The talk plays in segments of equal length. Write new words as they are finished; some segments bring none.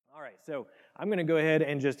So I'm going to go ahead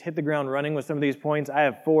and just hit the ground running with some of these points. I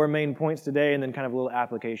have 4 main points today and then kind of a little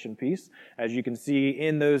application piece. As you can see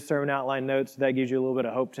in those sermon outline notes, that gives you a little bit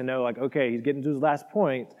of hope to know, like, okay, he's getting to his last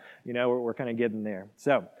point. You know, we're kind of getting there.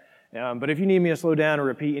 So, but if you need me to slow down or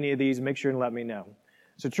repeat any of these, make sure and let me know.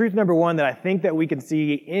 So truth number 1 that I think that we can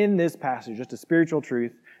see in this passage, just a spiritual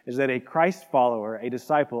truth, is that a Christ follower, a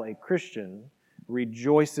disciple, a Christian,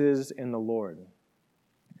 rejoices in the Lord.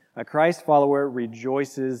 A Christ follower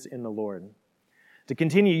rejoices in the Lord. To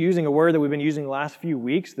continue using a word that we've been using the last few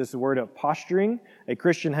weeks, this word of posturing, a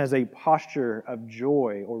Christian has a posture of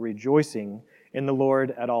joy or rejoicing in the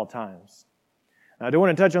Lord at all times. Now, I don't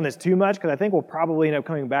want to touch on this too much because I think we'll probably end up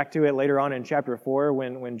coming back to it later on in chapter 4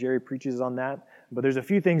 when Jerry preaches on that. But there's a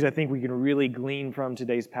few things I think we can really glean from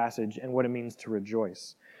today's passage and what it means to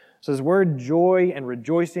rejoice. So this word joy and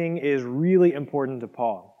rejoicing is really important to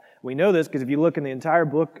Paul. We know this because if you look in the entire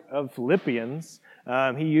book of Philippians,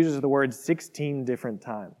 he uses the word 16 different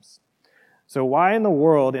times. So why in the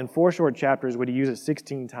world, in 4 short chapters, would he use it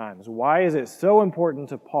 16 times? Why is it so important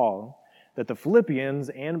to Paul that the Philippians,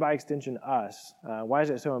 and by extension us, why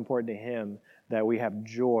is it so important to him that we have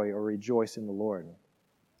joy or rejoice in the Lord?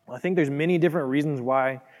 Well, I think there's many different reasons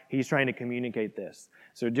why he's trying to communicate this.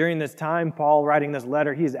 So during this time, Paul writing this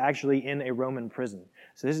letter, he is actually in a Roman prison.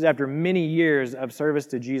 So this is after many years of service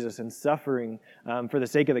to Jesus and suffering for the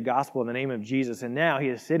sake of the gospel in the name of Jesus. And now he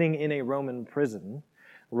is sitting in a Roman prison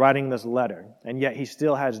writing this letter. And yet he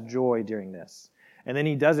still has joy during this. And then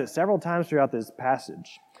he does it several times throughout this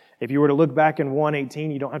passage. If you were to look back in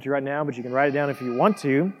 1:18, you don't have to right now, but you can write it down if you want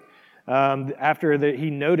to. He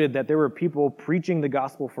noted that there were people preaching the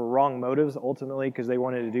gospel for wrong motives, ultimately because they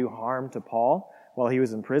wanted to do harm to Paul while he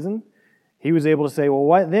was in prison. He was able to say, well,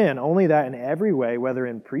 what then? Only that in every way, whether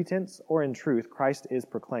in pretense or in truth, Christ is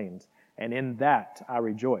proclaimed. And in that I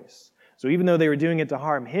rejoice. So even though they were doing it to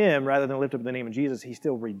harm him rather than lift up the name of Jesus, he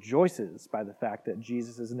still rejoices by the fact that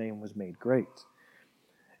Jesus' name was made great.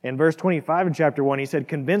 In verse 25 in chapter 1, he said,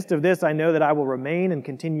 convinced of this, I know that I will remain and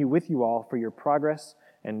continue with you all for your progress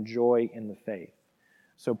and joy in the faith.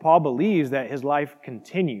 So Paul believes that his life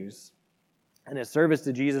continues and his service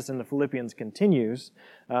to Jesus in the Philippians continues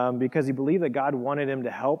because he believed that God wanted him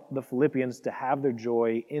to help the Philippians to have their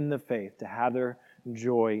joy in the faith, to have their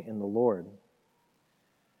joy in the Lord.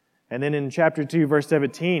 And then in chapter 2, verse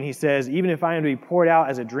 17, he says, even if I am to be poured out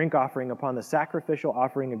as a drink offering upon the sacrificial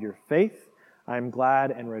offering of your faith, I am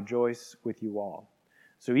glad and rejoice with you all.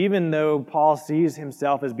 So even though Paul sees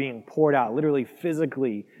himself as being poured out, literally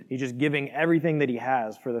physically, he's just giving everything that he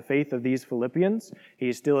has for the faith of these Philippians, he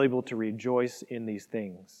is still able to rejoice in these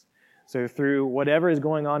things. So through whatever is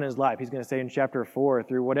going on in his life, he's going to say in chapter 4,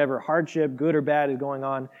 through whatever hardship, good or bad, is going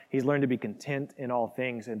on, he's learned to be content in all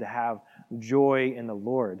things and to have joy in the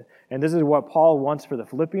Lord. And this is what Paul wants for the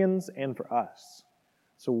Philippians and for us.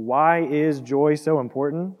 So why is joy so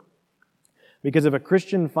important? Because if a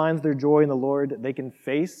Christian finds their joy in the Lord, they can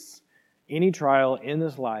face any trial in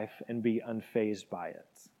this life and be unfazed by it.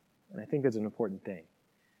 And I think that's an important thing.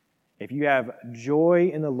 If you have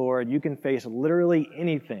joy in the Lord, you can face literally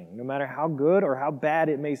anything, no matter how good or how bad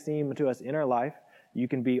it may seem to us in our life. You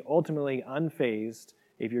can be ultimately unfazed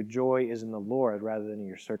if your joy is in the Lord rather than in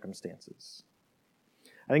your circumstances.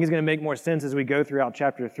 I think it's going to make more sense as we go throughout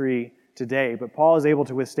chapter 3 today, but Paul is able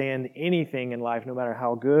to withstand anything in life, no matter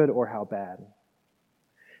how good or how bad.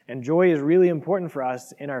 And joy is really important for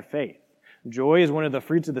us in our faith. Joy is one of the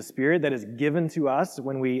fruits of the Spirit that is given to us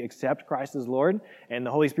when we accept Christ as Lord, and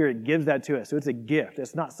the Holy Spirit gives that to us. So it's a gift.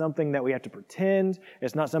 It's not something that we have to pretend.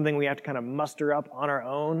 It's not something we have to kind of muster up on our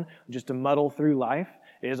own just to muddle through life.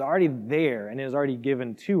 It is already there, and it is already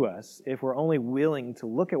given to us if we're only willing to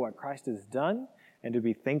look at what Christ has done and to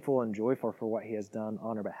be thankful and joyful for what He has done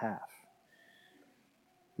on our behalf.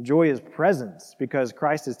 Joy is presence because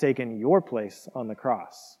Christ has taken your place on the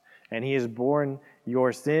cross. And He has borne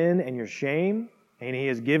your sin and your shame, and He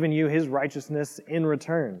has given you His righteousness in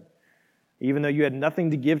return. Even though you had nothing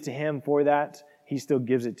to give to Him for that, He still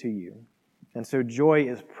gives it to you. And so joy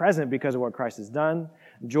is present because of what Christ has done.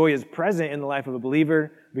 Joy is present in the life of a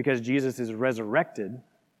believer because Jesus is resurrected,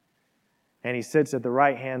 and He sits at the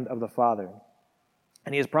right hand of the Father.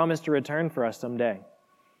 And He has promised to return for us someday.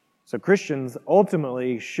 So Christians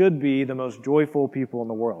ultimately should be the most joyful people in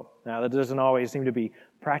the world. Now, that doesn't always seem to be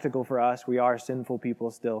practical for us. We are sinful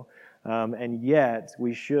people still. And yet,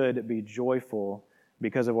 we should be joyful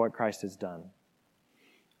because of what Christ has done.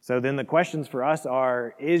 So then the questions for us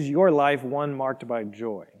are, is your life one marked by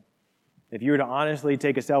joy? If you were to honestly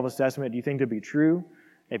take a self-assessment, do you think to be true?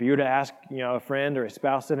 If you were to ask, a friend or a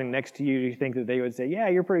spouse sitting next to you, do you think that they would say, yeah,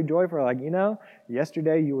 you're pretty joyful? Like,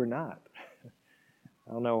 yesterday you were not.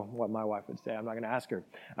 I don't know what my wife would say. I'm not going to ask her.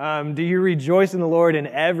 Do you rejoice in the Lord in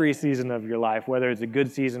every season of your life, whether it's a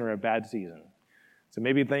good season or a bad season? So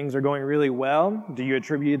maybe things are going really well. Do you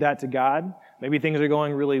attribute that to God? Maybe things are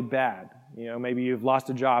going really bad. Maybe you've lost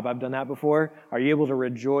a job. I've done that before. Are you able to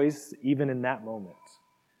rejoice even in that moment?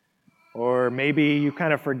 Or maybe you've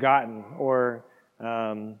kind of forgotten or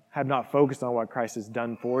have not focused on what Christ has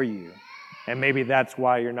done for you. And maybe that's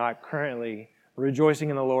why you're not currently rejoicing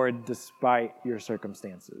in the Lord despite your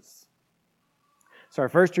circumstances. So our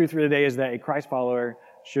first truth for today is that a Christ follower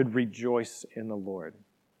should rejoice in the Lord.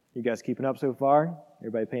 You guys keeping up so far?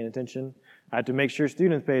 Everybody paying attention? I have to make sure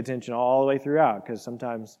students pay attention all the way throughout because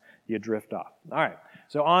sometimes you drift off. All right,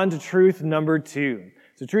 so on to truth number 2.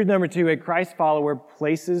 So truth number 2, a Christ follower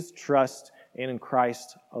places trust in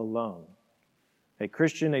Christ alone. A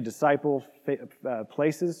Christian, a disciple,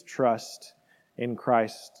 places trust in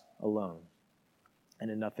Christ alone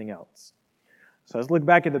and in nothing else. So let's look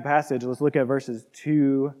back at the passage. Let's look at verses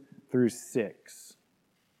 2 through 6.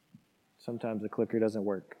 Sometimes the clicker doesn't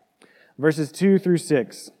work. Verses 2 through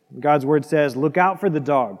 6, God's word says, "Look out for the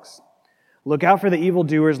dogs. Look out for the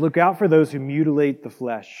evildoers. Look out for those who mutilate the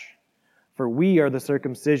flesh. For we are the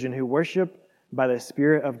circumcision who worship by the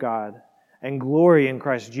Spirit of God and glory in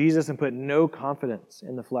Christ Jesus and put no confidence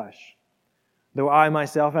in the flesh. Though I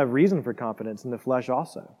myself have reason for confidence in the flesh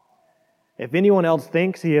also. If anyone else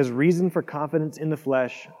thinks he has reason for confidence in the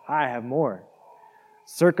flesh, I have more.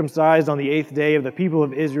 Circumcised on the 8th day of the people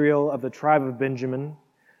of Israel, of the tribe of Benjamin,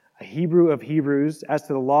 a Hebrew of Hebrews, as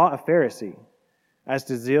to the law, a Pharisee, as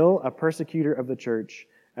to zeal, a persecutor of the church,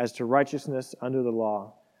 as to righteousness under the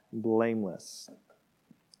law, blameless."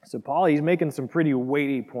 So Paul, he's making some pretty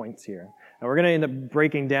weighty points here. And we're going to end up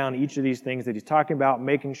breaking down each of these things that he's talking about,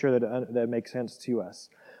 making sure that makes sense to us.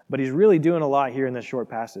 But he's really doing a lot here in this short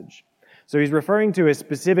passage. So he's referring to a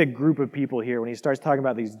specific group of people here when he starts talking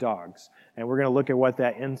about these dogs. And we're going to look at what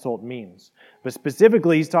that insult means. But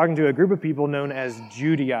specifically, he's talking to a group of people known as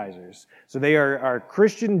Judaizers. So they are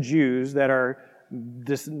Christian Jews that are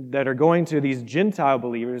going to these Gentile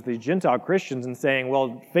believers, these Gentile Christians, and saying,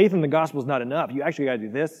 well, faith in the gospel is not enough. You actually got to do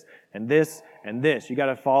this and this and this. You got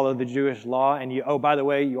to follow the Jewish law. And by the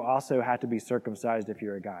way, you also have to be circumcised if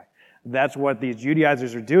you're a guy. That's what these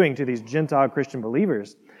Judaizers are doing to these Gentile Christian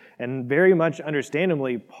believers. And very much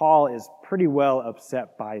understandably, Paul is pretty well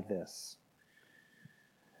upset by this.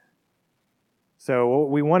 So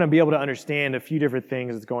we want to be able to understand a few different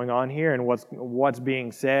things that's going on here and what's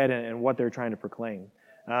being said and what they're trying to proclaim.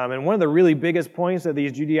 And one of the really biggest points that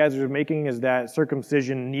these Judaizers are making is that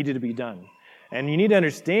circumcision needed to be done. And you need to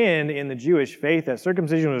understand in the Jewish faith that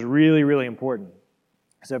circumcision was really, really important.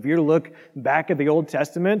 So if you look back at the Old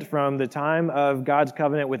Testament from the time of God's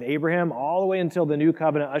covenant with Abraham all the way until the new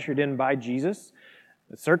covenant ushered in by Jesus,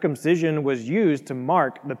 circumcision was used to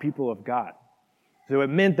mark the people of God. So it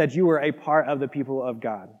meant that you were a part of the people of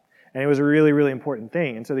God. And it was a really, really important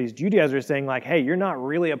thing. And so these Judaizers are saying like, hey, you're not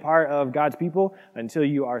really a part of God's people until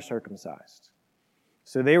you are circumcised.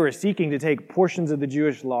 So they were seeking to take portions of the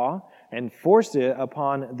Jewish law and force it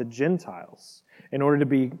upon the Gentiles in order to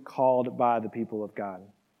be called by the people of God.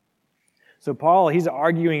 So Paul, he's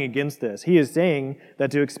arguing against this. He is saying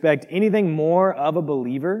that to expect anything more of a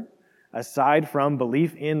believer, aside from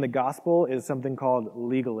belief in the gospel, is something called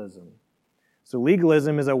legalism. So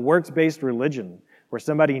legalism is a works-based religion where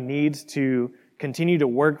somebody needs to continue to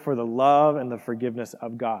work for the love and the forgiveness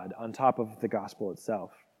of God on top of the gospel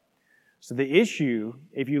itself. So the issue,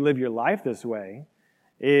 if you live your life this way,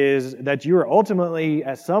 is that you are ultimately,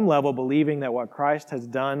 at some level, believing that what Christ has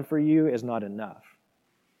done for you is not enough.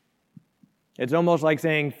 It's almost like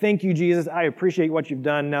saying, thank you, Jesus, I appreciate what you've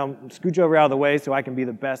done. Now scooch over out of the way so I can be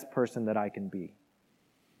the best person that I can be.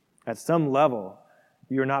 At some level,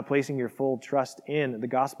 you're not placing your full trust in the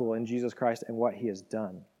gospel, in Jesus Christ and what he has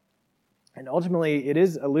done. And ultimately, it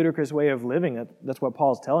is a ludicrous way of living. That's what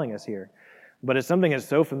Paul's telling us here. But it's something that's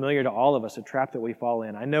so familiar to all of us, a trap that we fall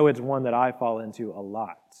in. I know it's one that I fall into a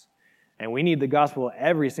lot. And we need the gospel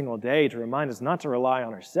every single day to remind us not to rely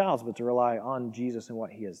on ourselves, but to rely on Jesus and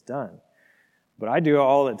what he has done. But I do it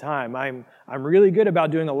all the time. I'm really good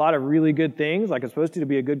about doing a lot of really good things, like I'm supposed to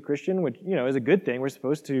be a good Christian, which, is a good thing. We're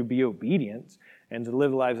supposed to be obedient and to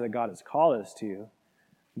live lives that God has called us to.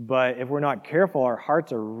 But if we're not careful, our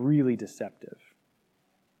hearts are really deceptive.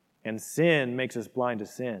 And sin makes us blind to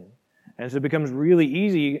sin. And so it becomes really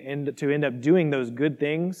easy to end up doing those good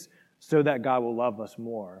things so that God will love us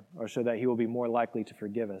more, or so that he will be more likely to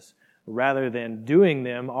forgive us, rather than doing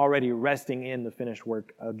them already resting in the finished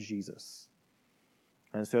work of Jesus.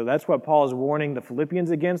 And so that's what Paul is warning the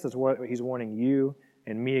Philippians against. That's what he's warning you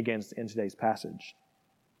and me against in today's passage.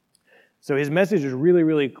 So his message is really,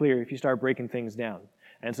 really clear if you start breaking things down.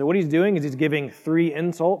 And so what he's doing is he's giving 3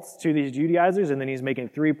 insults to these Judaizers, and then he's making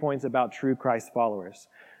 3 points about true Christ followers.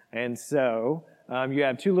 And so you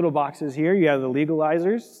have 2 little boxes here. You have the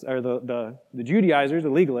legalizers, or the Judaizers, the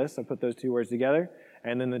legalists. I put those 2 words together.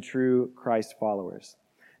 And then the true Christ followers.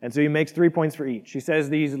 And so he makes 3 points for each. He says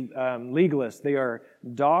these legalists, they are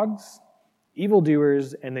dogs,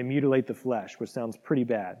 evildoers, and they mutilate the flesh, which sounds pretty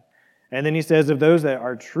bad. And then he says of those that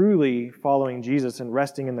are truly following Jesus and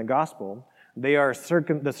resting in the gospel, they are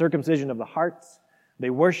the circumcision of the hearts, they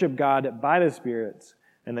worship God by the Spirit,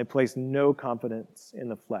 and they place no confidence in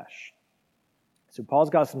the flesh. So Paul's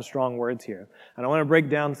got some strong words here. And I want to break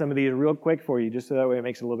down some of these real quick for you, just so that way it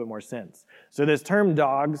makes a little bit more sense. So this term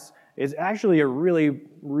dogs is actually a really,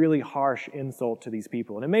 really harsh insult to these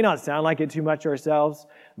people. And it may not sound like it too much to ourselves,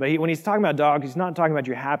 but when he's talking about dogs, he's not talking about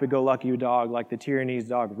your happy-go-lucky dog like the Tyrannese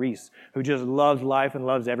dog Reese, who just loves life and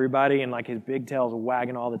loves everybody, and like his big tail's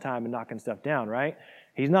wagging all the time and knocking stuff down, right?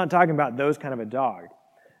 He's not talking about those kind of a dog.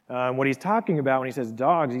 What he's talking about when he says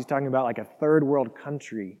dogs, he's talking about like a third world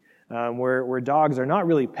country, where dogs are not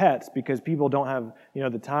really pets because people don't have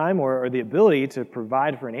the time or the ability to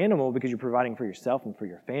provide for an animal because you're providing for yourself and for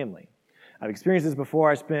your family. I've experienced this before.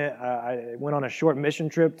 I went on a short mission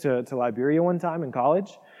trip to Liberia one time in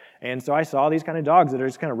college, and so I saw these kind of dogs that are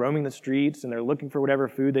just kind of roaming the streets, and they're looking for whatever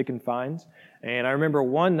food they can find. And I remember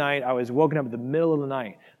one night I was woken up in the middle of the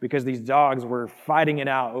night because these dogs were fighting it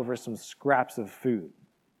out over some scraps of food.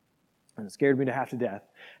 And it scared me to half to death.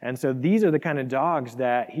 And so these are the kind of dogs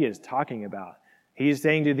that he is talking about. He's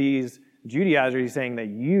saying to these Judaizers, he's saying that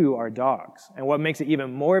you are dogs. And what makes it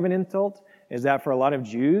even more of an insult is that for a lot of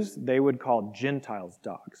Jews, they would call Gentiles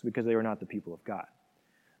dogs because they were not the people of God.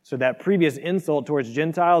 So that previous insult towards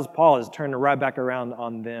Gentiles, Paul has turned right back around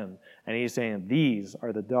on them. And he's saying, these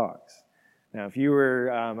are the dogs. Now, if you were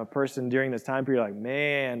a person during this time period, like,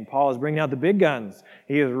 man, Paul is bringing out the big guns.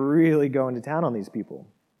 He is really going to town on these people.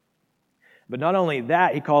 But not only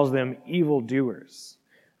that, he calls them evildoers,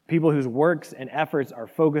 people whose works and efforts are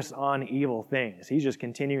focused on evil things. He's just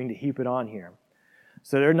continuing to heap it on here.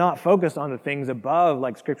 So they're not focused on the things above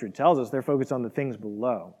like Scripture tells us. They're focused on the things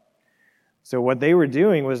below. So what they were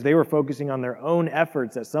doing was they were focusing on their own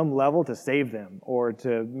efforts at some level to save them or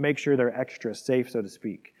to make sure they're extra safe, so to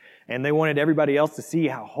speak. And they wanted everybody else to see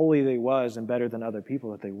how holy they was and better than other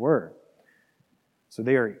people that they were. So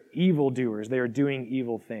they are evildoers. They are doing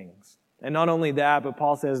evil things. And not only that, but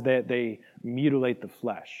Paul says that they mutilate the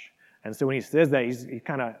flesh. And so when he says that, he's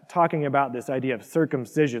kind of talking about this idea of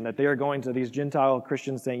circumcision, that they are going to these Gentile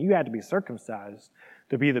Christians saying, you had to be circumcised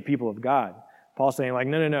to be the people of God. Paul's saying, like,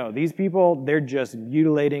 no. These people, they're just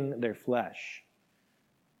mutilating their flesh.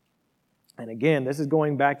 And again, this is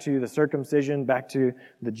going back to the circumcision, back to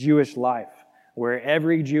the Jewish life, where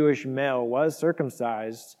every Jewish male was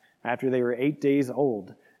circumcised after they were 8 days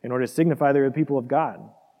old in order to signify they were the people of God.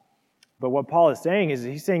 But what Paul is saying is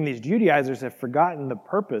he's saying these Judaizers have forgotten the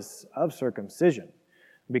purpose of circumcision,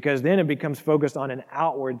 because then it becomes focused on an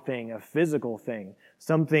outward thing, a physical thing,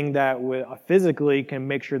 something that physically can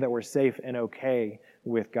make sure that we're safe and okay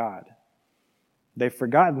with God. They've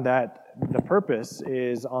forgotten that the purpose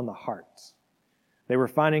is on the heart. They were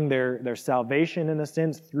finding their salvation, in a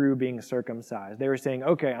sense, through being circumcised. They were saying,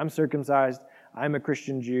 okay, I'm circumcised, I'm a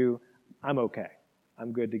Christian Jew, I'm okay.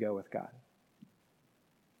 I'm good to go with God.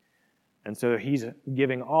 And so he's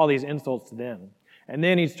giving all these insults to them. And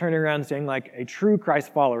then he's turning around and saying, like, a true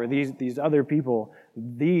Christ follower, these other people,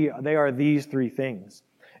 they are these 3 things.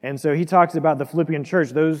 And so he talks about the Philippian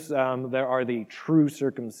church, those that are the true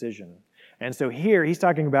circumcision. And so here he's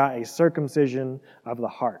talking about a circumcision of the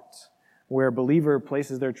heart, where a believer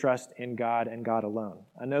places their trust in God and God alone.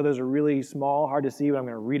 I know those are really small, hard to see, but I'm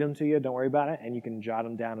going to read them to you. Don't worry about it, and you can jot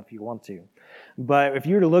them down if you want to. But if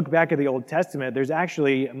you were to look back at the Old Testament, there's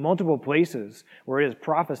actually multiple places where it is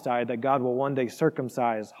prophesied that God will one day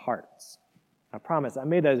circumcise hearts. I promise, I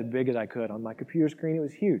made that as big as I could. On my computer screen, it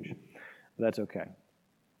was huge. But that's okay.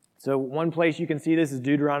 So one place you can see this is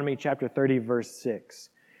Deuteronomy chapter 30, verse 6.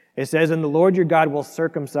 It says, "And the Lord your God will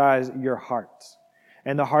circumcise your hearts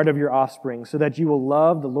and the heart of your offspring, so that you will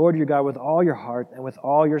love the Lord your God with all your heart and with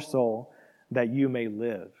all your soul, that you may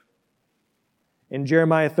live." In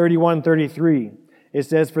Jeremiah 31:33, it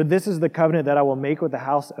says, "For this is the covenant that I will make with the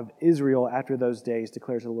house of Israel after those days,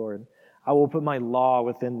 declares the Lord. I will put my law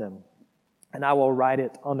within them, and I will write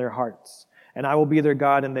it on their hearts, and I will be their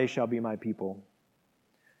God, and they shall be my people."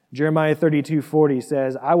 Jeremiah 32:40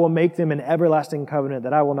 says, "I will make them an everlasting covenant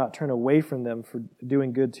that I will not turn away from them for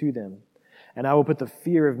doing good to them. And I will put the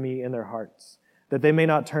fear of me in their hearts, that they may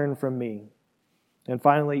not turn from me." And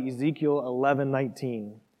finally, Ezekiel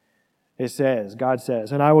 11:19. God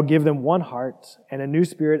says, "And I will give them one heart, and a new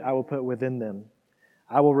spirit I will put within them.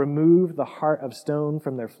 I will remove the heart of stone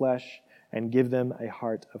from their flesh and give them a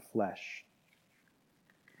heart of flesh."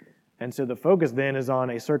 And so the focus then is on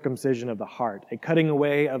a circumcision of the heart, a cutting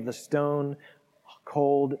away of the stone,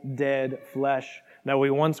 cold, dead flesh that we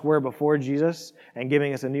once were before Jesus, and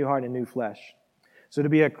giving us a new heart and new flesh. So to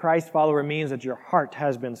be a Christ follower means that your heart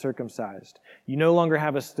has been circumcised. You no longer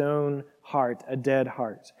have a stone heart, a dead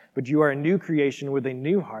heart, but you are a new creation with a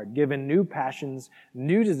new heart, given new passions,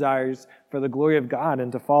 new desires for the glory of God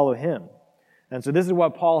and to follow Him. And so this is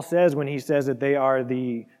what Paul says when he says that they are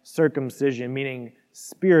the circumcision, meaning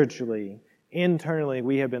spiritually, internally,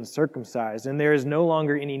 we have been circumcised, and there is no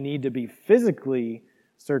longer any need to be physically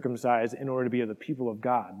circumcised in order to be of the people of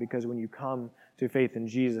God, because when you come to faith in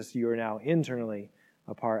Jesus, you are now internally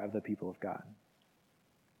a part of the people of God.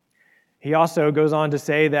 He also goes on to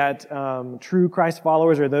say that true Christ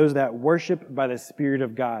followers are those that worship by the Spirit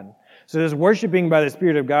of God. So this worshiping by the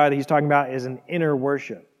Spirit of God that he's talking about is an inner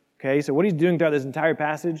worship. Okay, so what he's doing throughout this entire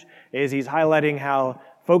passage is he's highlighting how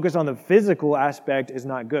focus on the physical aspect is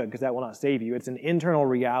not good, because that will not save you. It's an internal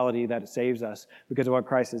reality that saves us because of what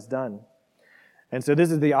Christ has done. And so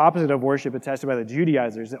this is the opposite of worship attested by the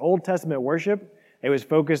Judaizers. The Old Testament worship, it was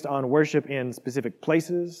focused on worship in specific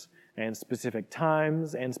places and specific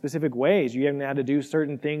times and specific ways. You even had to do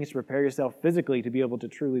certain things to prepare yourself physically to be able to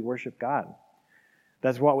truly worship God.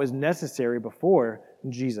 That's what was necessary before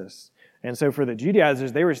Jesus. And so for the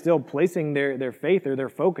Judaizers, they were still placing their faith or their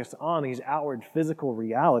focus on these outward physical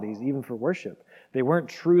realities, even for worship. They weren't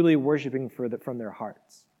truly worshiping from their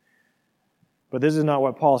hearts. But this is not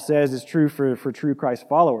what Paul says is true for true Christ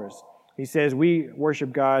followers. He says we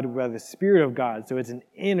worship God by the Spirit of God, so it's an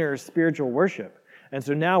inner spiritual worship. And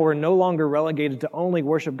so now we're no longer relegated to only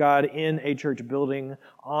worship God in a church building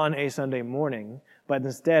on a Sunday morning, but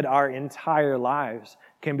instead our entire lives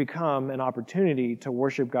can become an opportunity to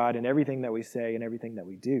worship God in everything that we say and everything that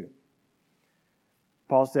we do.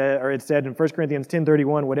 Paul said, or it said in 1 Corinthians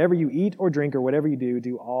 10:31, "Whatever you eat or drink or whatever you do,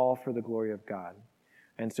 do all for the glory of God."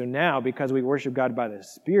 And so now, because we worship God by the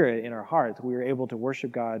Spirit in our hearts, we are able to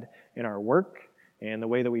worship God in our work and the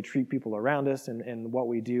way that we treat people around us and what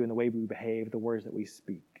we do and the way we behave, the words that we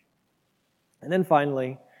speak. And then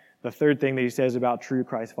finally, the third thing that he says about true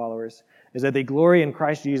Christ followers is that they glory in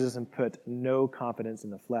Christ Jesus and put no confidence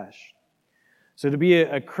in the flesh. So to be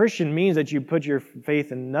a Christian means that you put your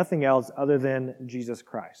faith in nothing else other than Jesus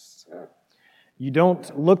Christ. You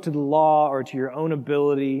don't look to the law or to your own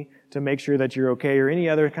ability to make sure that you're okay, or any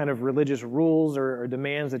other kind of religious rules or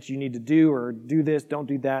demands that you need to do, or do this, don't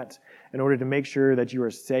do that, in order to make sure that you are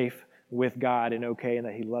safe with God and okay and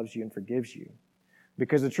that He loves you and forgives you.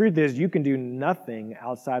 Because the truth is, you can do nothing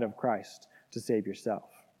outside of Christ to save yourself.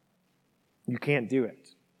 You can't do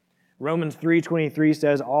it. Romans 3:23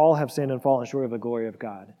 says, "All have sinned and fallen short of the glory of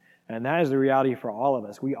God." And that is the reality for all of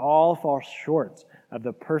us. We all fall short of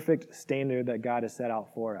the perfect standard that God has set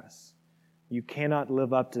out for us. You cannot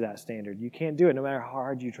live up to that standard. You can't do it no matter how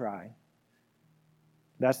hard you try.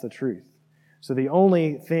 That's the truth. So the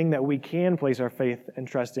only thing that we can place our faith and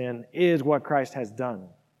trust in is what Christ has done.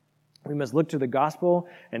 We must look to the gospel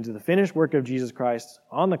and to the finished work of Jesus Christ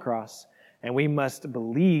on the cross, and we must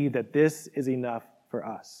believe that this is enough for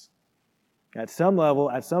us. At some level,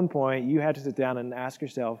 at some point, you have to sit down and ask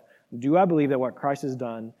yourself, do I believe that what Christ has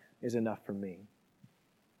done is enough for me?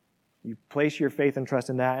 You place your faith and trust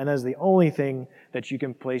in that, and that is the only thing that you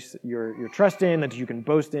can place your trust in, that you can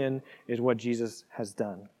boast in, is what Jesus has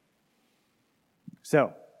done.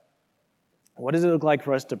 So, what does it look like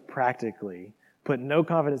for us to practically put no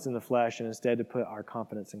confidence in the flesh and instead to put our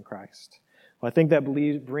confidence in Christ? Well, I think that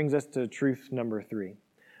brings us to truth number 3.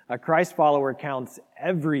 A Christ follower counts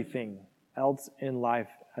everything else in life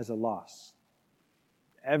as a loss.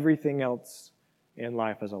 Everything else in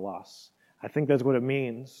life as a loss. I think that's what it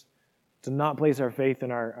means to not place our faith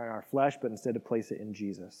in our flesh, but instead to place it in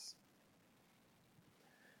Jesus.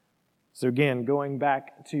 So again, going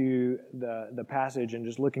back to the passage and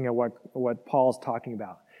just looking at what Paul's talking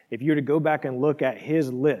about. If you were to go back and look at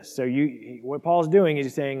his list, so what Paul's doing is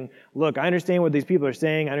he's saying, look, I understand what these people are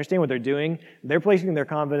saying, I understand what they're doing. They're placing their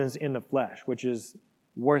confidence in the flesh, which is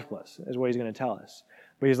worthless, is what he's going to tell us.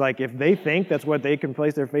 But he's like, if they think that's what they can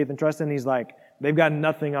place their faith and trust in, he's like, they've got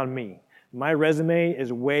nothing on me. My resume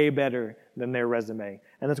is way better than their resume.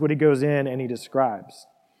 And that's what he goes in and he describes.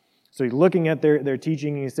 So he's looking at their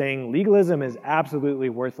teaching and he's saying legalism is absolutely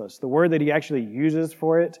worthless. The word that he actually uses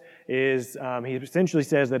for it is, he essentially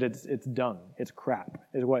says that it's dung, it's crap,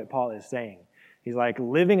 is what Paul is saying. He's like,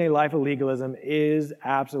 living a life of legalism is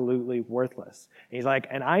absolutely worthless. And he's like,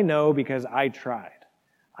 and I know because I tried.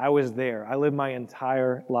 I was there. I lived my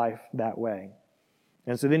entire life that way.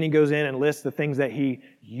 And so then he goes in and lists the things that he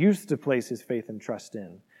used to place his faith and trust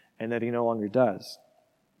in and that he no longer does.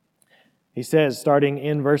 He says, starting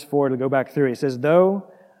in verse 4 to go back through, he says,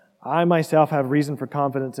 though I myself have reason for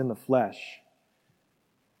confidence in the flesh,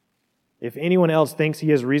 if anyone else thinks he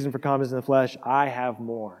has reason for confidence in the flesh, I have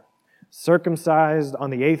more. Circumcised on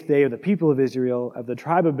the 8th day of the people of Israel, of the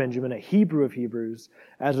tribe of Benjamin, a Hebrew of Hebrews,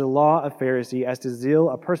 as to law, a Pharisee, as to zeal,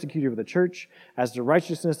 a persecutor of the church, as to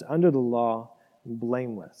righteousness under the law,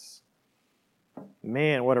 blameless.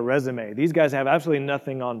 Man, what a resume. These guys have absolutely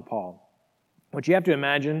nothing on Paul. What you have to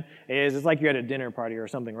imagine is it's like you're at a dinner party or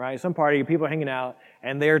something, right? Some party, people are hanging out,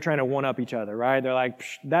 and they're trying to one-up each other, right? They're like,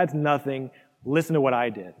 that's nothing. Listen to what I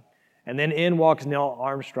did. And then in walks Neil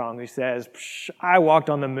Armstrong, who says, I walked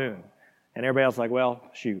on the moon. And everybody else is like, well,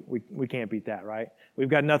 shoot, we can't beat that, right? We've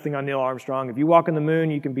got nothing on Neil Armstrong. If you walk on the moon,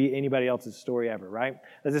 you can beat anybody else's story ever, right?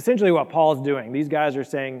 That's essentially what Paul's doing. These guys are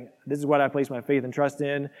saying, this is what I place my faith and trust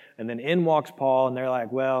in. And then in walks Paul, and they're like,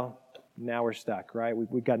 well, now we're stuck, right?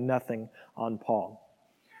 We've got nothing on Paul.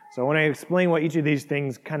 So I want to explain what each of these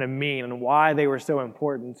things kind of mean and why they were so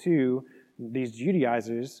important to these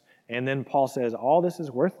Judaizers. And then Paul says, all this is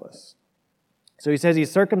worthless. So he says he's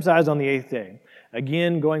circumcised on the 8th day.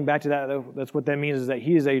 Again, going back to that, that's what that means, is that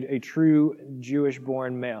he is a true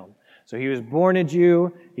Jewish-born male. So he was born a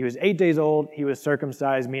Jew, he was 8 days old, he was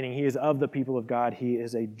circumcised, meaning he is of the people of God, he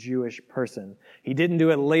is a Jewish person. He didn't do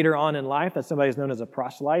it later on in life. That's somebody who's known as a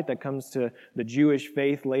proselyte that comes to the Jewish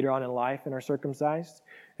faith later on in life and are circumcised.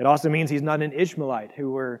 It also means he's not an Ishmaelite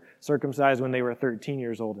who were circumcised when they were 13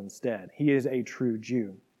 years old instead. He is a true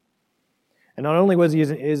Jew. And not only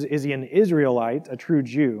is he an Israelite, a true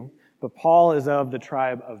Jew, but Paul is of the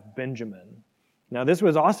tribe of Benjamin. Now, this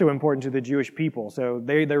was also important to the Jewish people. So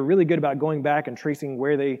they're really good about going back and tracing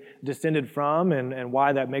where they descended from and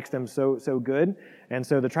why that makes them so good. And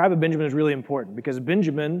so the tribe of Benjamin is really important because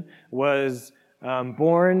Benjamin was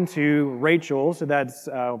born to Rachel. So that's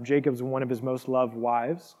Jacob's one of his most loved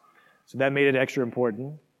wives. So that made it extra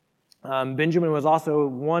important. Benjamin was also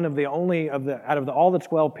one of the only out of all the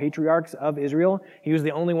 12 patriarchs of Israel, he was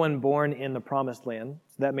the only one born in the Promised Land.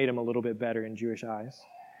 So that made him a little bit better in Jewish eyes.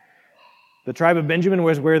 The tribe of Benjamin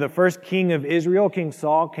was where the first king of Israel, King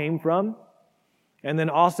Saul, came from. And then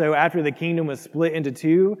also, after the kingdom was split into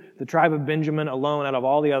two, the tribe of Benjamin alone, out of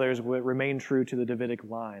all the others, remained true to the Davidic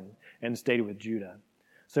line and stayed with Judah.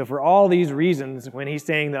 So for all these reasons, when he's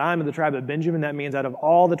saying that I'm of the tribe of Benjamin, that means out of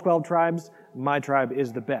all the 12 tribes, my tribe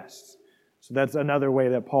is the best. So that's another way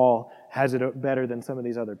that Paul has it better than some of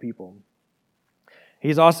these other people.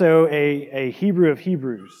 He's also a Hebrew of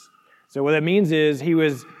Hebrews. So what that means is he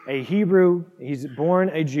was a Hebrew, he's born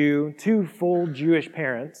a Jew to full Jewish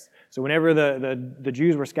parents. So whenever the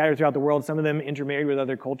Jews were scattered throughout the world, some of them intermarried with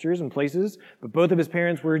other cultures and places, but both of his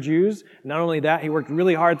parents were Jews. Not only that, he worked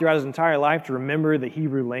really hard throughout his entire life to remember the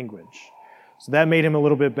Hebrew language. So that made him a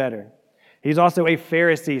little bit better. He's also a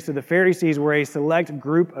Pharisee. So the Pharisees were a select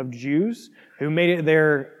group of Jews who made it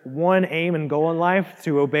their one aim and goal in life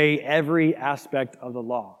to obey every aspect of the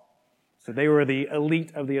law. So they were the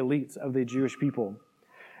elite of the elites of the Jewish people.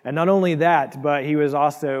 And not only that, but he was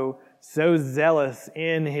also so zealous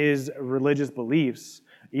in his religious beliefs,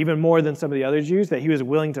 even more than some of the other Jews, that he was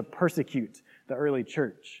willing to persecute the early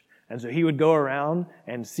church. And so he would go around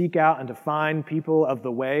and seek out and to find people of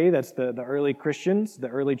the way, that's the early Christians, the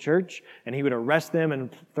early church, and he would arrest them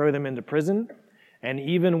and throw them into prison. And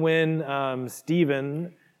even when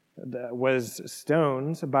Stephen was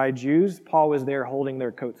stoned by Jews, Paul was there holding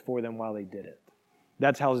their coats for them while they did it.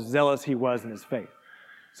 That's how zealous he was in his faith.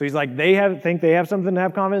 So he's like, think they have something to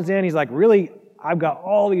have confidence in. He's like, really, I've got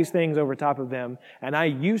all these things over top of them, and I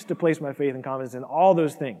used to place my faith and confidence in all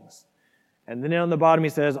those things. And then on the bottom he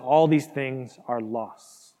says, all these things are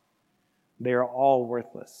loss. They are all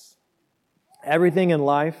worthless. Everything in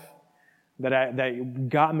life that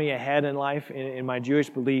got me ahead in life, in my Jewish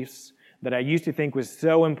beliefs, that I used to think was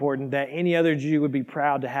so important that any other Jew would be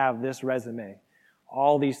proud to have this resume.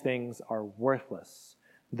 All these things are worthless.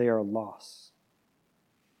 They are loss.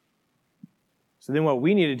 So then what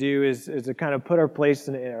we need to do is to kind of put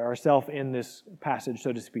ourselves in this passage,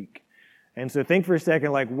 so to speak. And so think for a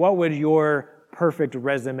second, like, what would your perfect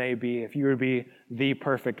resume be if you were to be the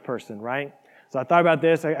perfect person, right? So I thought about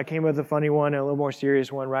this. I came up with a funny one and a little more serious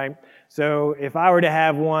one, right? So if I were to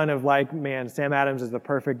have one of like, man, Sam Adams is the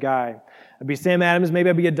perfect guy. I'd be Sam Adams. Maybe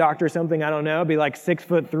I'd be a doctor or something. I don't know. I'd be like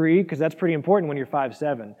 6'3", because that's pretty important when you're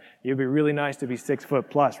 5'7". It'd be really nice to be 6 foot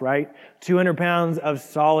plus, right? 200 pounds of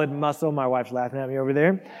solid muscle. My wife's laughing at me over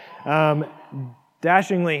there.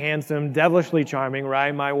 Dashingly handsome, devilishly charming,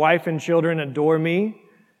 right? My wife and children adore me.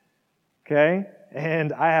 okay?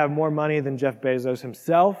 And I have more money than Jeff Bezos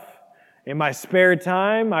himself. In my spare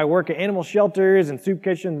time, I work at animal shelters and soup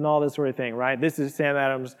kitchens and all this sort of thing, right? This is Sam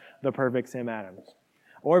Adams, the perfect Sam Adams.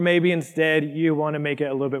 Or maybe instead you want to make it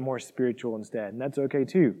a little bit more spiritual instead, and that's okay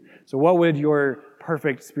too. So what would your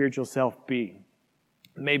perfect spiritual self be?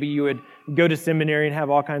 Maybe you would go to seminary and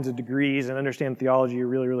have all kinds of degrees and understand theology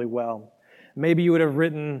really, really well. Maybe you would have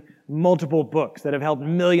written multiple books that have helped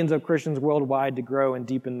millions of Christians worldwide to grow and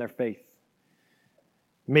deepen their faith.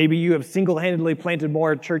 Maybe you have single-handedly planted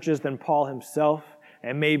more churches than Paul himself,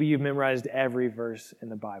 and maybe you've memorized every verse in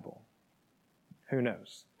the Bible. Who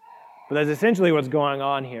knows? But that's essentially what's going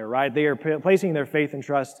on here, right? They are placing their faith and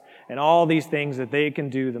trust in all these things that they can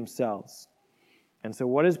do themselves. And so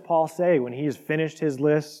what does Paul say when he has finished his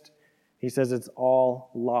list? He says it's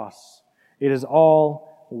all loss. It is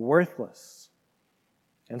all worthless.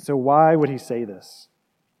 And so why would he say this?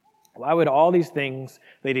 Why would all these things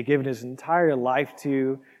that he had given his entire life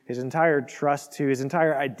to, his entire trust to, his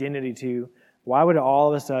entire identity to, why would it all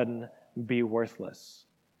of a sudden be worthless?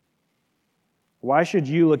 Why should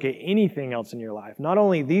you look at anything else in your life? Not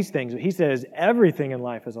only these things, but he says everything in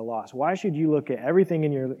life is a loss. Why should you look at everything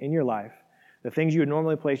in your life, the things you would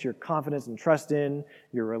normally place your confidence and trust in,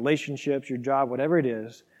 your relationships, your job, whatever it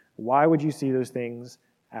is, why would you see those things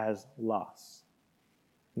as loss?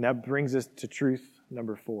 And that brings us to truth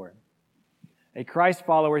number 4. A Christ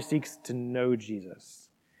follower seeks to know Jesus.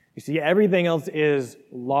 You see, everything else is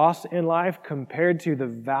loss in life compared to the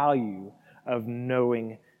value of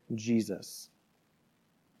knowing Jesus.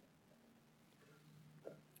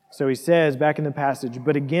 So he says back in the passage,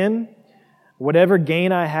 "But again, whatever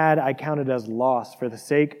gain I had, I counted as loss for the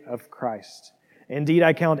sake of Christ. Indeed,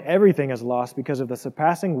 I count everything as loss because of the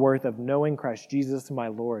surpassing worth of knowing Christ Jesus my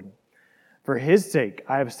Lord. For his sake,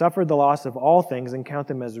 I have suffered the loss of all things and count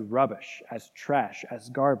them as rubbish, as trash, as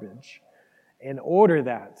garbage, in order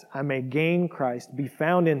that I may gain Christ, be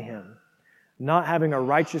found in him, not having a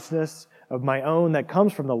righteousness of my own that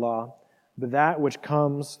comes from the law, but that which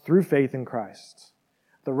comes through faith in Christ,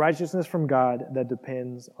 the righteousness from God that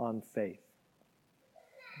depends on faith."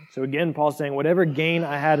 So again, Paul's saying, whatever gain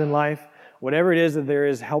I had in life, whatever it is that there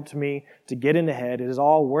has helped me to get into head, it is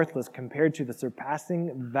all worthless compared to the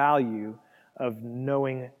surpassing value of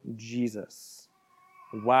knowing Jesus.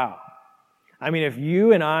 Wow. I mean, if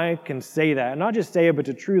you and I can say that, and not just say it, but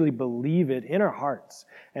to truly believe it in our hearts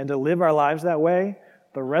and to live our lives that way,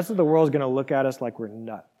 the rest of the world is going to look at us like we're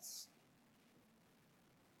nuts.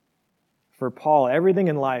 For Paul, everything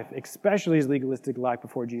in life, especially his legalistic life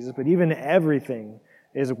before Jesus, but even everything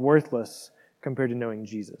is worthless compared to knowing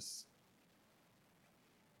Jesus.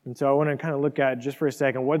 And so I want to kind of look at, just for a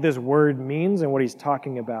second, what this word means and what he's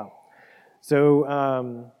talking about. So,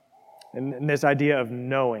 and this idea of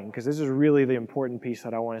knowing, because this is really the important piece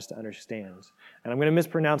that I want us to understand. And I'm going to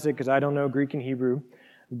mispronounce it because I don't know Greek and Hebrew,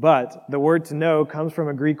 but the word to know comes from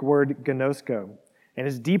a Greek word gnosko, and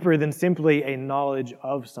is deeper than simply a knowledge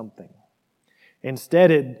of something. Instead,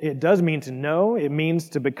 it does mean to know, it means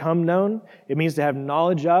to become known, it means to have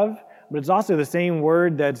knowledge of, but it's also the same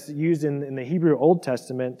word that's used in the Hebrew Old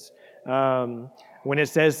Testament when it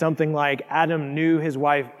says something like, Adam knew his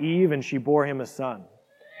wife Eve and she bore him a son.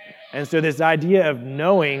 And so this idea of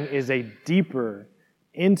knowing is a deeper,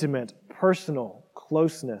 intimate, personal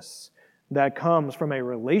closeness that comes from a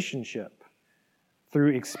relationship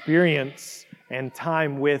through experience and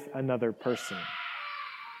time with another person.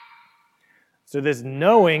 So this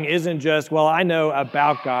knowing isn't just, well, I know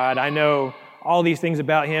about God, I know all these things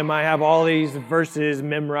about him, I have all these verses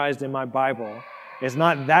memorized in my Bible. It's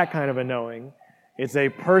not that kind of a knowing. It's a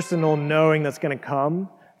personal knowing that's going to come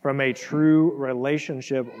from a true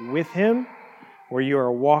relationship with him, where you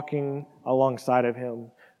are walking alongside of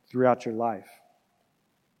him throughout your life.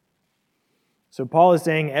 So Paul is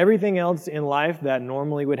saying everything else in life that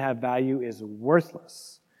normally would have value is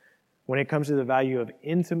worthless when it comes to the value of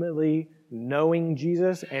intimately knowing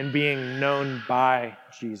Jesus and being known by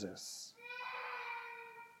Jesus.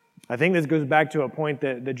 I think this goes back to a point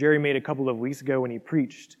that Jerry made a couple of weeks ago when he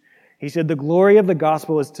preached. He said, the glory of the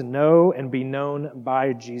gospel is to know and be known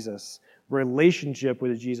by Jesus. Relationship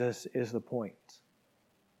with Jesus is the point.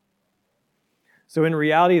 So in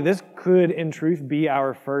reality, this could, in truth, be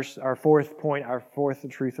our fourth point, our fourth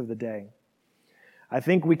truth of the day. I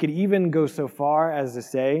think we could even go so far as to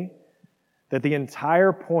say that the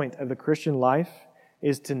entire point of the Christian life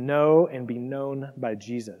is to know and be known by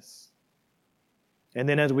Jesus. And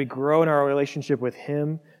then as we grow in our relationship with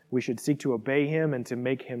him, we should seek to obey him and to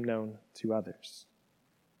make him known to others.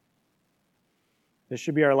 This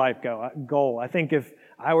should be our life goal. I think if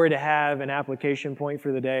I were to have an application point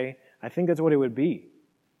for the day, I think that's what it would be.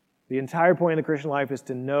 The entire point of the Christian life is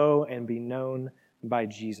to know and be known by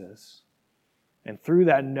Jesus. And through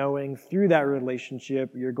that knowing, through that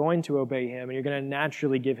relationship, you're going to obey him and you're going to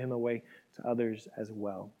naturally give him away to others as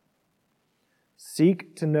well.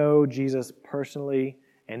 Seek to know Jesus personally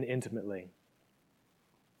and intimately.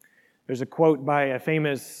 There's a quote by a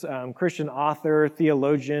famous Christian author,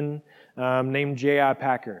 theologian named J.I.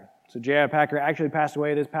 Packer. So J.I. Packer actually passed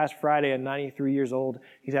away this past Friday at 93 years old.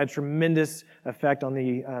 He's had tremendous effect on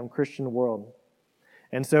the Christian world.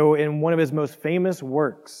 And so in one of his most famous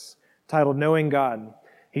works, titled Knowing God,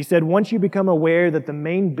 he said, once you become aware that the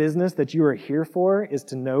main business that you are here for is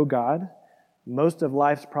to know God, most of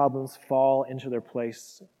life's problems fall into their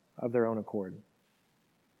place of their own accord.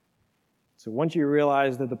 So once you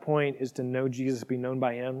realize that the point is to know Jesus, be known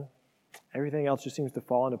by him, everything else just seems to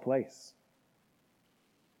fall into place.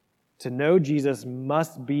 To know Jesus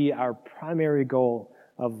must be our primary goal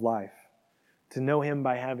of life. To know him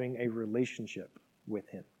by having a relationship with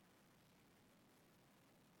him.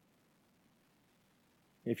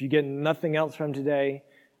 If you get nothing else from today,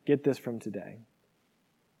 get this from today.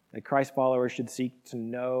 A Christ follower should seek to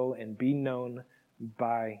know and be known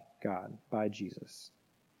by God, by Jesus.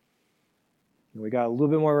 And we got a little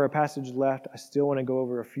bit more of our passage left. I still want to go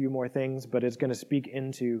over a few more things, but it's going to speak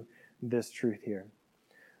into this truth here.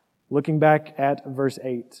 Looking back at verse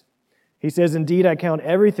 8, he says, indeed, I count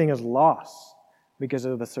everything as loss because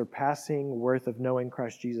of the surpassing worth of knowing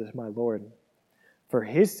Christ Jesus, my Lord. For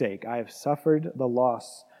his sake, I have suffered the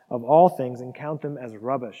loss of all things and count them as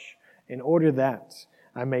rubbish, in order that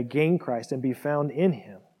I may gain Christ and be found in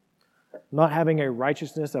him, not having a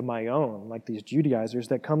righteousness of my own, like these Judaizers,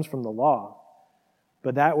 that comes from the law,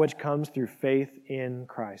 but that which comes through faith in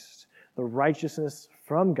Christ, the righteousness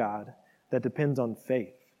from God that depends on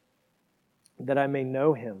faith, that I may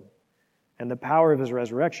know him and the power of his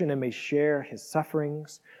resurrection and may share his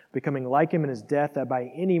sufferings, becoming like him in his death, that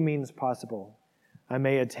by any means possible I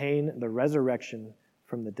may attain the resurrection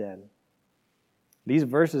from the dead. These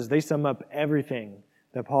verses, they sum up everything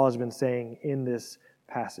that Paul has been saying in this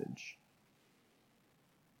passage.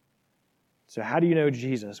 So how do you know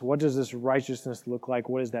Jesus? What does this righteousness look like?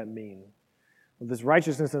 What does that mean? Well, this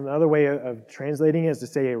righteousness, another way of translating it is to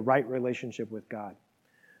say a right relationship with God.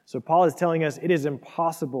 So Paul is telling us it is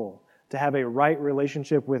impossible to have a right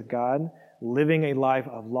relationship with God living a life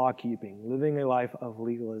of law-keeping, living a life of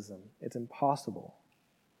legalism. It's impossible.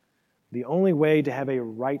 The only way to have a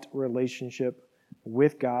right relationship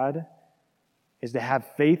with God is to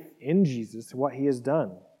have faith in Jesus, what he has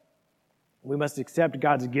done. We must accept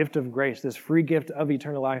God's gift of grace, this free gift of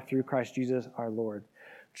eternal life through Christ Jesus our Lord,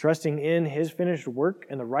 trusting in his finished work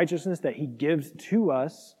and the righteousness that he gives to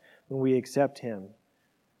us when we accept him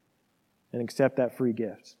and accept that free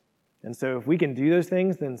gift. And so if we can do those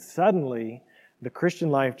things, then suddenly the Christian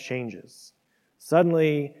life changes.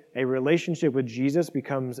 Suddenly a relationship with Jesus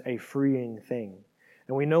becomes a freeing thing.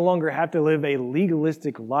 And we no longer have to live a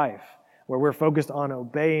legalistic life where we're focused on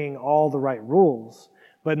obeying all the right rules,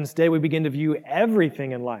 but instead we begin to view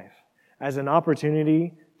everything in life as an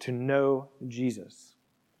opportunity to know Jesus.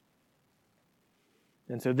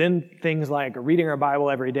 And so then things like reading our Bible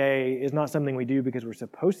every day is not something we do because we're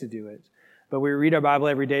supposed to do it, but we read our Bible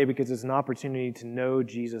every day because it's an opportunity to know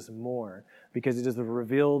Jesus more, because it is the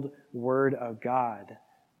revealed Word of God.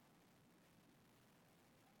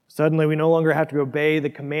 Suddenly, we no longer have to obey the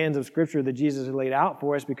commands of Scripture that Jesus has laid out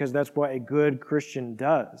for us because that's what a good Christian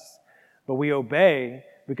does. But we obey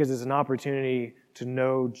because it's an opportunity to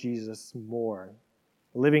know Jesus more.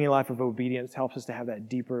 Living a life of obedience helps us to have that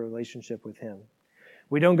deeper relationship with him.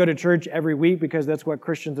 We don't go to church every week because that's what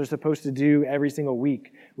Christians are supposed to do every single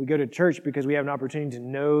week. We go to church because we have an opportunity to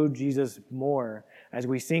know Jesus more as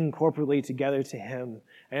we sing corporately together to him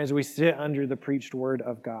and as we sit under the preached word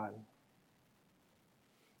of God.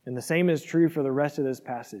 And the same is true for the rest of this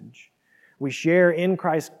passage. We share in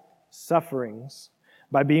Christ's sufferings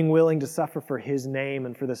by being willing to suffer for his name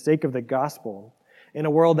and for the sake of the gospel in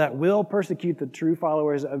a world that will persecute the true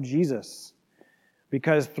followers of Jesus.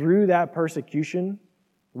 Because through that persecution,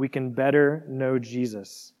 we can better know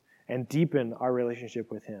Jesus and deepen our relationship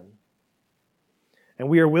with him. And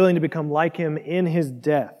we are willing to become like him in his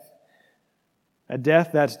death, a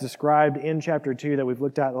death that's described in chapter 2 that we've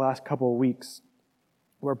looked at the last couple of weeks,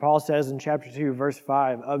 where Paul says in chapter 2, verse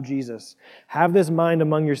 5 of Jesus, have this mind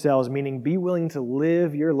among yourselves, meaning be willing to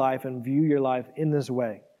live your life and view your life in this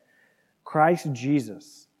way. Christ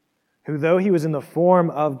Jesus, who though he was in the form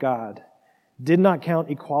of God, did not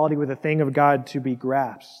count equality with a thing of God to be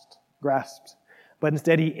grasped, but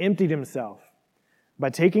instead he emptied himself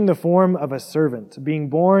by taking the form of a servant, being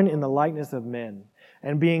born in the likeness of men,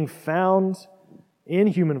 and being found in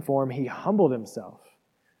human form, he humbled himself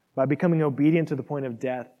by becoming obedient to the point of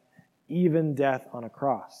death, even death on a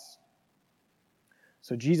cross.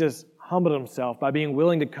 So Jesus humbled himself by being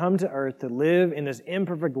willing to come to earth to live in this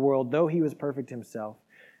imperfect world, though he was perfect himself,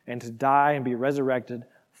 and to die and be resurrected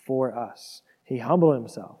for us. He humbled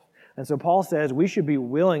himself. And so Paul says we should be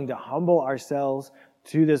willing to humble ourselves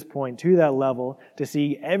to this point, to that level, to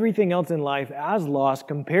see everything else in life as lost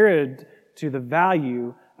compared to the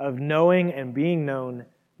value of knowing and being known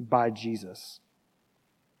by Jesus.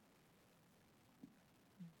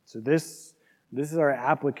 So this is our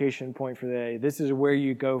application point for today. This is where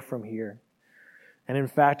you go from here. And in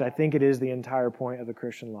fact, I think it is the entire point of the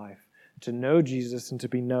Christian life, to know Jesus and to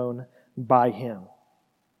be known by him.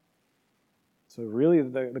 So really,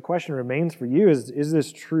 the question remains for you is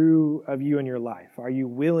this true of you in your life? Are you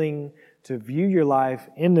willing to view your life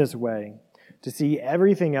in this way, to see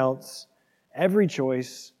everything else, every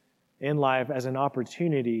choice in life as an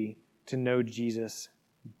opportunity to know Jesus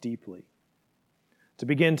deeply? To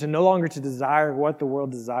begin to no longer to desire what the world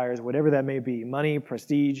desires, whatever that may be, money,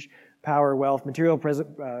 prestige, power, wealth, material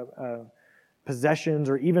possessions,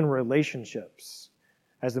 or even relationships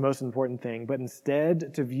as the most important thing, but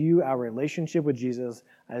instead to view our relationship with Jesus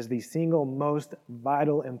as the single most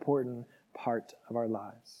vital, important part of our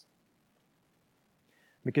lives.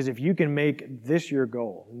 Because if you can make this your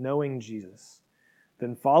goal, knowing Jesus,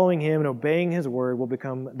 then following him and obeying his word will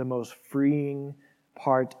become the most freeing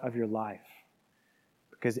part of your life.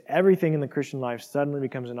 Because everything in the Christian life suddenly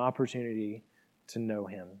becomes an opportunity to know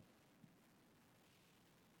him.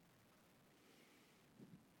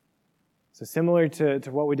 So similar to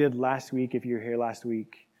what we did last week, if you were here last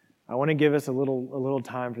week, I want to give us a little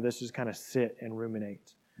time for this to just kind of sit and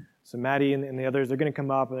ruminate. So Maddie and the others, they're going to come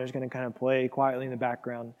up and they're just going to kind of play quietly in the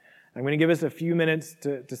background. I'm going to give us a few minutes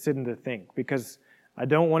to sit and to think, because I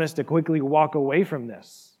don't want us to quickly walk away from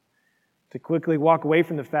this, to quickly walk away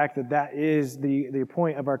from the fact that that is the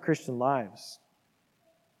point of our Christian lives.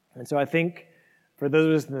 And so I think for those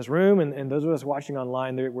of us in this room and those of us watching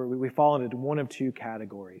online, we fall into one of two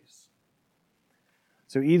categories.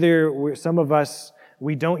 So either some of us,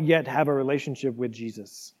 we don't yet have a relationship with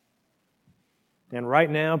Jesus. And right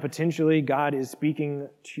now, potentially, God is speaking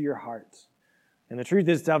to your heart. And the truth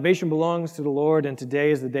is, salvation belongs to the Lord, and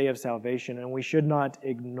today is the day of salvation, and we should not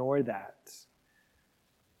ignore that.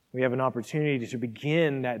 We have an opportunity to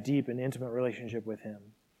begin that deep and intimate relationship with him.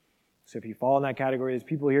 So if you fall in that category, there's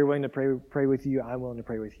people here willing to pray with you. I'm willing to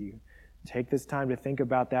pray with you. Take this time to think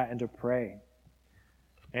about that and to pray.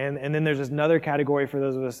 And then there's another category for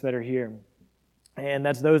those of us that are here. And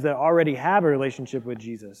that's those that already have a relationship with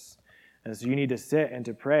Jesus. And so you need to sit and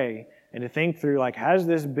to pray and to think through, like, has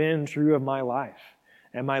this been true of my life?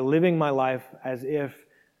 Am I living my life as if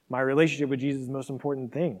my relationship with Jesus is the most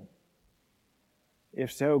important thing?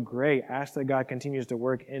 If so, great. Ask that God continues to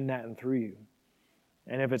work in that and through you.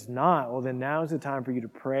 And if it's not, well, then now is the time for you to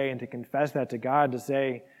pray and to confess that to God, to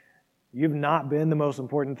say, you've not been the most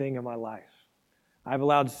important thing in my life. I've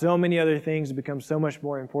allowed so many other things to become so much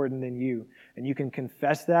more important than you. And you can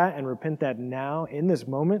confess that and repent that now in this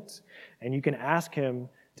moment. And you can ask him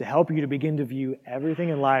to help you to begin to view everything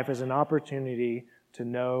in life as an opportunity to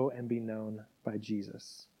know and be known by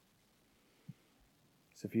Jesus.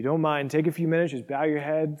 So if you don't mind, take a few minutes, just bow your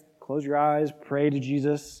head, close your eyes, pray to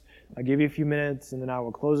Jesus. I'll give you a few minutes, and then I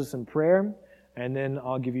will close this in prayer. And then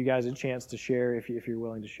I'll give you guys a chance to share if you're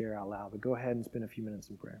willing to share out loud. But go ahead and spend a few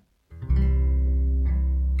minutes in prayer.